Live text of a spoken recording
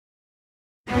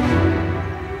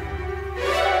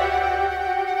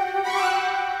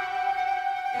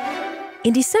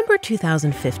In December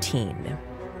 2015,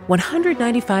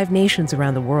 195 nations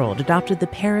around the world adopted the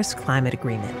Paris Climate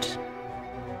Agreement.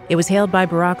 It was hailed by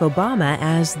Barack Obama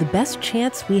as the best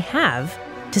chance we have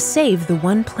to save the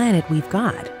one planet we've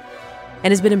got,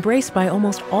 and has been embraced by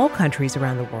almost all countries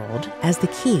around the world as the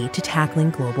key to tackling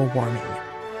global warming.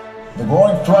 The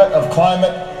growing threat of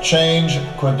climate change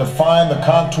could define the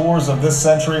contours of this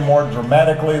century more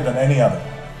dramatically than any other.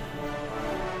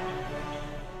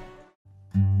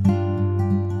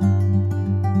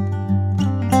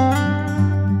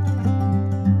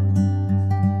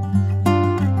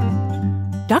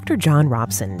 Dr. John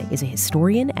Robson is a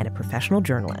historian and a professional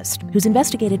journalist who's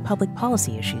investigated public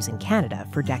policy issues in Canada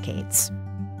for decades.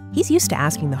 He's used to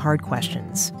asking the hard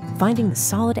questions, finding the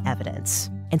solid evidence,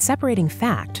 and separating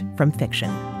fact from fiction.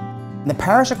 The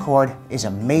Paris Accord is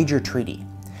a major treaty.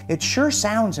 It sure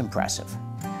sounds impressive.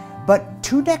 But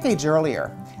 2 decades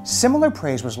earlier, similar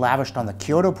praise was lavished on the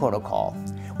Kyoto Protocol,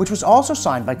 which was also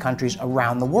signed by countries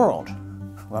around the world.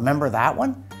 Remember that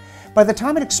one? By the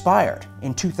time it expired,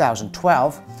 in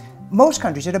 2012, most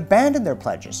countries had abandoned their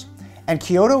pledges, and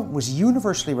Kyoto was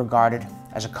universally regarded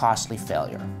as a costly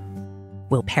failure.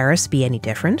 Will Paris be any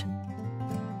different?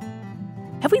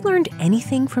 Have we learned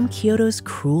anything from Kyoto's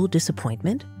cruel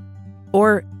disappointment?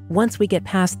 Or, once we get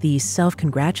past the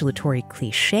self-congratulatory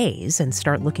cliches and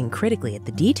start looking critically at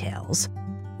the details,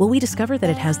 will we discover that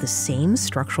it has the same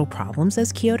structural problems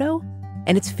as Kyoto,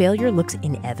 and its failure looks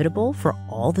inevitable for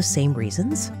all the same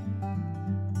reasons?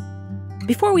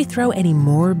 Before we throw any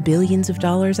more billions of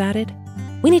dollars at it,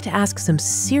 we need to ask some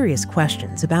serious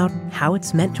questions about how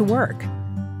it's meant to work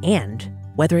and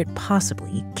whether it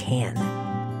possibly can.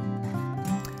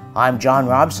 I'm John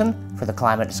Robson for the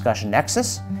Climate Discussion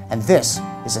Nexus, and this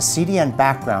is a CDN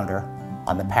backgrounder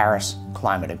on the Paris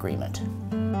Climate Agreement.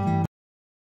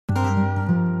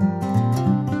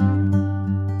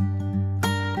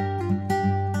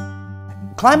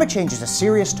 Climate change is a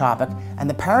serious topic, and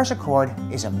the Paris Accord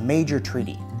is a major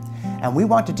treaty, and we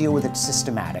want to deal with it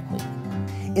systematically.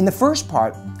 In the first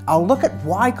part, I'll look at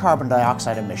why carbon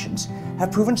dioxide emissions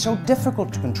have proven so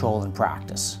difficult to control in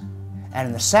practice. And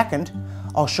in the second,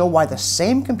 I'll show why the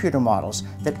same computer models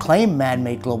that claim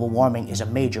man-made global warming is a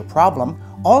major problem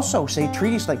also say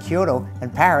treaties like Kyoto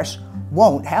and Paris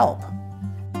won't help.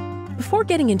 Before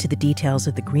getting into the details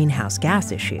of the greenhouse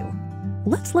gas issue,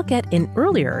 let's look at an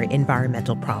earlier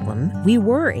environmental problem we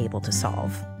were able to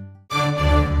solve.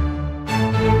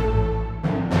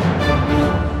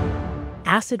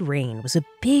 Acid rain was a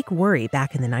big worry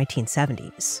back in the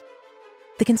 1970s.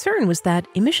 The concern was that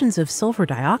emissions of sulfur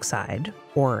dioxide,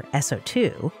 or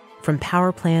SO2, from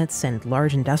power plants and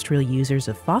large industrial users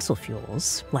of fossil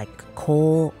fuels, like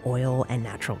coal, oil, and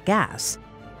natural gas,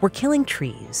 were killing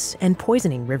trees and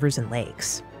poisoning rivers and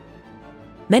lakes.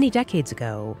 Many decades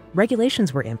ago,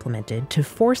 regulations were implemented to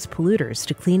force polluters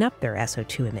to clean up their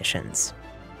SO2 emissions.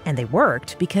 And they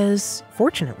worked because,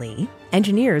 fortunately,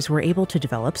 engineers were able to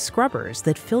develop scrubbers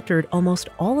that filtered almost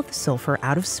all of the sulfur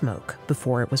out of smoke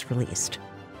before it was released.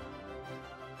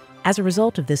 As a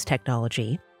result of this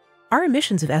technology, our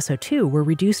emissions of SO2 were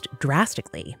reduced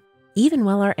drastically, even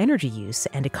while our energy use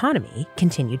and economy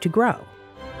continued to grow.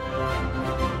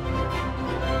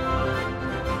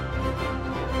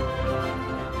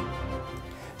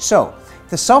 So,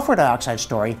 the sulfur dioxide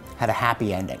story had a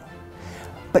happy ending.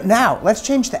 But now, let's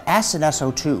change the S in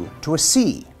SO2 to a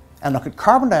C and look at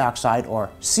carbon dioxide,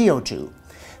 or CO2,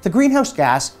 the greenhouse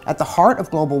gas at the heart of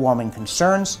global warming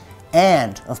concerns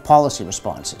and of policy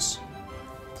responses.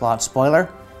 Plot spoiler,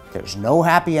 there's no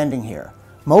happy ending here,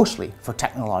 mostly for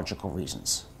technological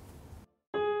reasons.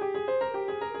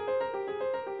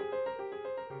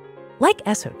 Like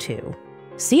SO2,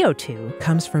 CO2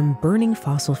 comes from burning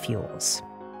fossil fuels.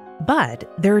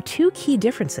 But there are 2 key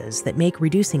differences that make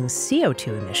reducing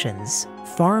CO2 emissions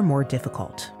far more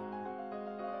difficult.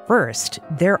 First,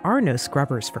 there are no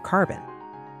scrubbers for carbon.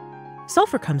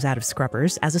 Sulfur comes out of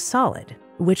scrubbers as a solid,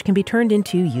 which can be turned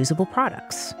into usable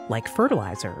products, like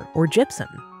fertilizer or gypsum,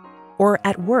 or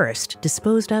at worst,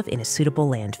 disposed of in a suitable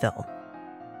landfill.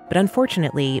 But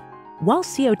unfortunately, while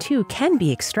CO2 can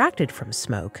be extracted from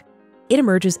smoke, it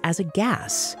emerges as a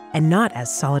gas and not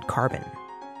as solid carbon.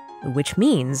 Which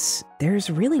means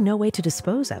there's really no way to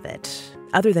dispose of it,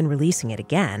 other than releasing it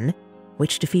again,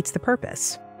 which defeats the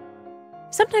purpose.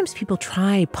 Sometimes people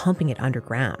try pumping it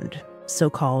underground,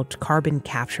 so-called carbon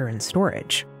capture and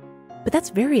storage. But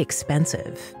that's very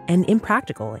expensive and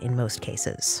impractical in most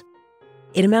cases.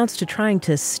 It amounts to trying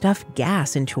to stuff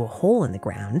gas into a hole in the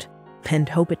ground and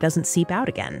hope it doesn't seep out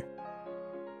again.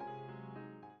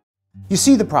 You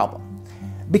see the problem.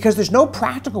 Because there's no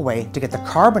practical way to get the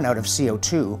carbon out of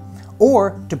CO2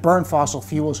 or to burn fossil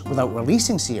fuels without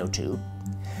releasing CO2,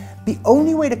 the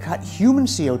only way to cut human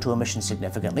CO2 emissions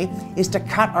significantly is to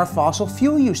cut our fossil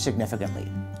fuel use significantly,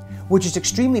 which is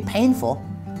extremely painful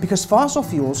because fossil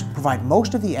fuels provide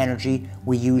most of the energy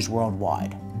we use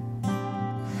worldwide.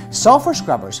 Sulfur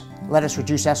scrubbers let us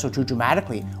reduce SO2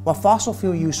 dramatically while fossil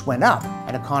fuel use went up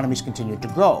and economies continued to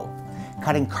grow.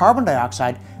 Cutting carbon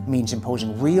dioxide means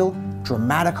imposing real,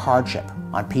 dramatic hardship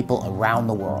on people around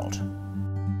the world.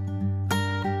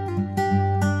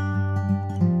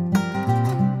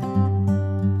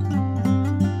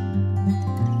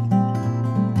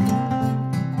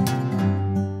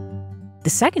 The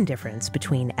second difference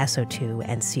between SO2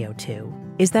 and CO2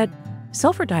 is that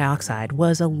sulfur dioxide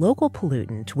was a local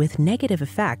pollutant with negative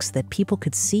effects that people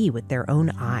could see with their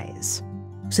own eyes.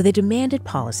 So they demanded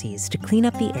policies to clean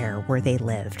up the air where they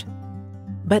lived.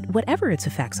 But whatever its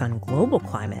effects on global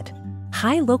climate,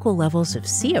 high local levels of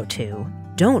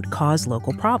CO2 don't cause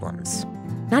local problems.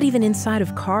 Not even inside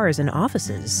of cars and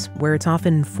offices, where it's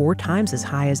often 4 times as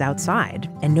high as outside,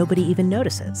 and nobody even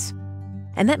notices.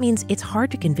 And that means it's hard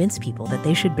to convince people that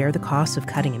they should bear the costs of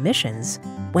cutting emissions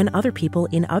when other people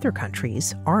in other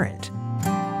countries aren't.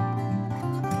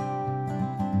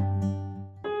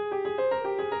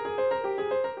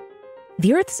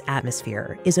 The Earth's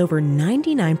atmosphere is over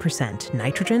 99%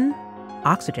 nitrogen,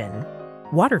 oxygen,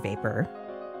 water vapor,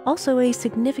 also a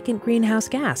significant greenhouse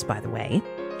gas, by the way,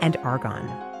 and argon.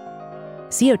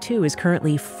 CO2 is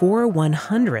currently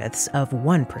 4/100ths of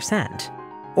 1%,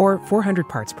 or 400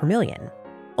 parts per million,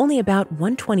 only about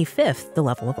 1/25th the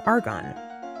level of argon.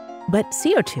 But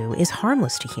CO2 is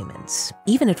harmless to humans,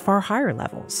 even at far higher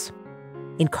levels.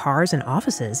 In cars and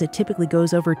offices, it typically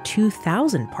goes over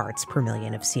 2,000 parts per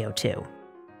million of CO2.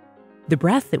 The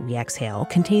breath that we exhale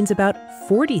contains about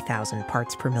 40,000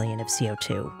 parts per million of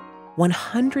CO2,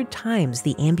 100 times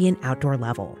the ambient outdoor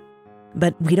level.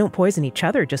 But we don't poison each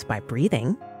other just by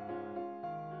breathing.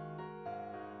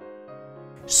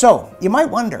 So, you might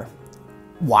wonder,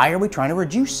 why are we trying to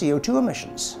reduce CO2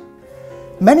 emissions?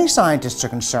 Many scientists are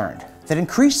concerned that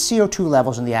increased CO2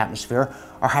 levels in the atmosphere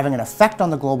are having an effect on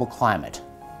the global climate,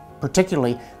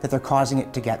 particularly that they're causing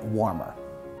it to get warmer.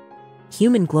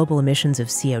 Human global emissions of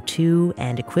CO2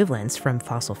 and equivalents from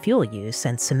fossil fuel use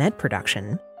and cement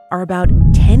production are about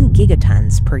 10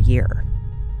 gigatons per year.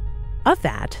 Of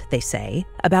that, they say,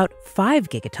 about 5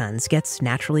 gigatons gets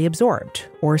naturally absorbed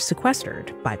or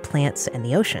sequestered by plants and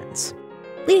the oceans,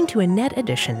 leading to a net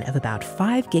addition of about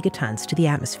 5 gigatons to the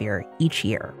atmosphere each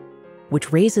year,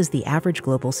 which raises the average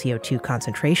global CO2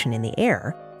 concentration in the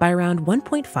air by around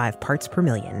 1.5 parts per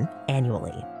million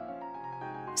annually.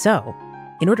 So,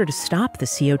 in order to stop the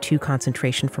CO2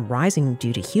 concentration from rising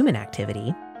due to human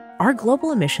activity, our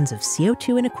global emissions of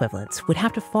CO2 and equivalents would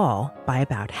have to fall by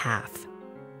about half.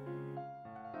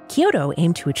 Kyoto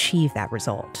aimed to achieve that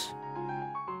result.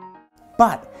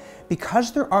 But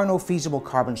because there are no feasible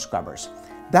carbon scrubbers,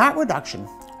 that reduction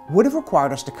would have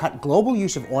required us to cut global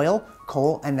use of oil,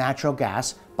 coal, and natural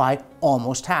gas by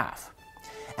almost half.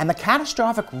 And the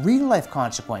catastrophic real-life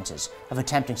consequences of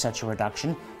attempting such a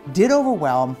reduction did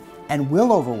overwhelm and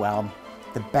will overwhelm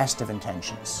the best of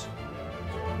intentions.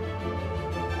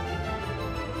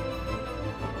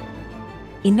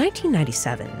 In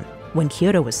 1997, when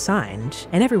Kyoto was signed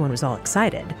and everyone was all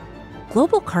excited,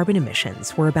 global carbon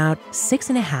emissions were about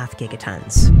 6.5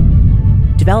 gigatons.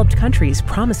 Developed countries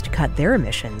promised to cut their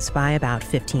emissions by about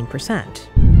 15%,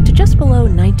 to just below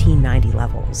 1990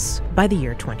 levels by the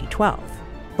year 2012.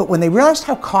 But when they realized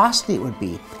how costly it would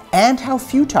be and how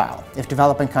futile if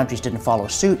developing countries didn't follow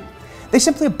suit, they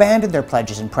simply abandoned their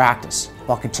pledges in practice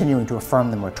while continuing to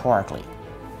affirm them rhetorically.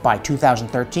 By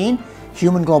 2013,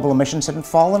 human global emissions hadn't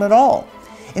fallen at all.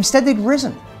 Instead, they'd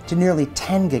risen to nearly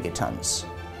 10 gigatons.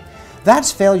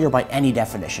 That's failure by any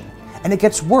definition, and it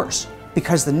gets worse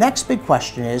because the next big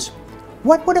question is,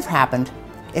 what would have happened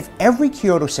if every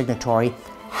Kyoto signatory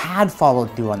had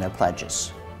followed through on their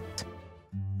pledges?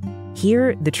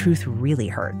 Here, the truth really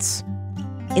hurts.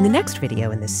 In the next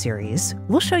video in this series,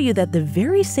 we'll show you that the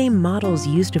very same models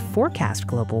used to forecast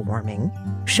global warming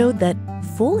showed that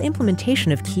full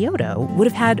implementation of Kyoto would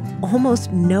have had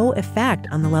almost no effect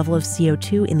on the level of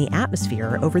CO2 in the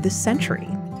atmosphere over this century,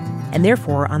 and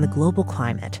therefore on the global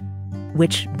climate,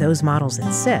 which those models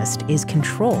insist is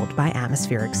controlled by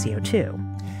atmospheric CO2.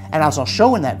 And as I'll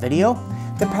show in that video,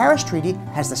 the Paris Treaty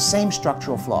has the same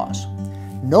structural flaws.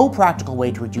 No practical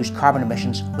way to reduce carbon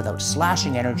emissions without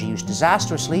slashing energy use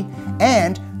disastrously,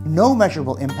 and no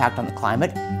measurable impact on the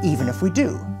climate, even if we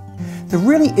do. There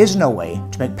really is no way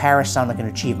to make Paris sound like an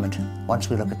achievement once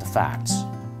we look at the facts.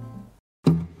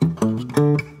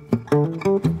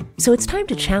 So it's time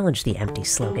to challenge the empty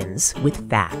slogans with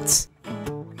facts.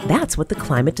 That's what the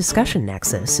Climate Discussion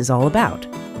Nexus is all about,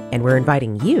 and we're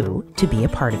inviting you to be a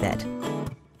part of it.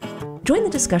 Join the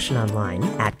discussion online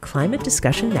at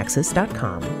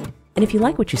climatediscussionnexus.com, and if you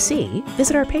like what you see,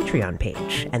 visit our Patreon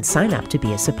page and sign up to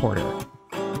be a supporter.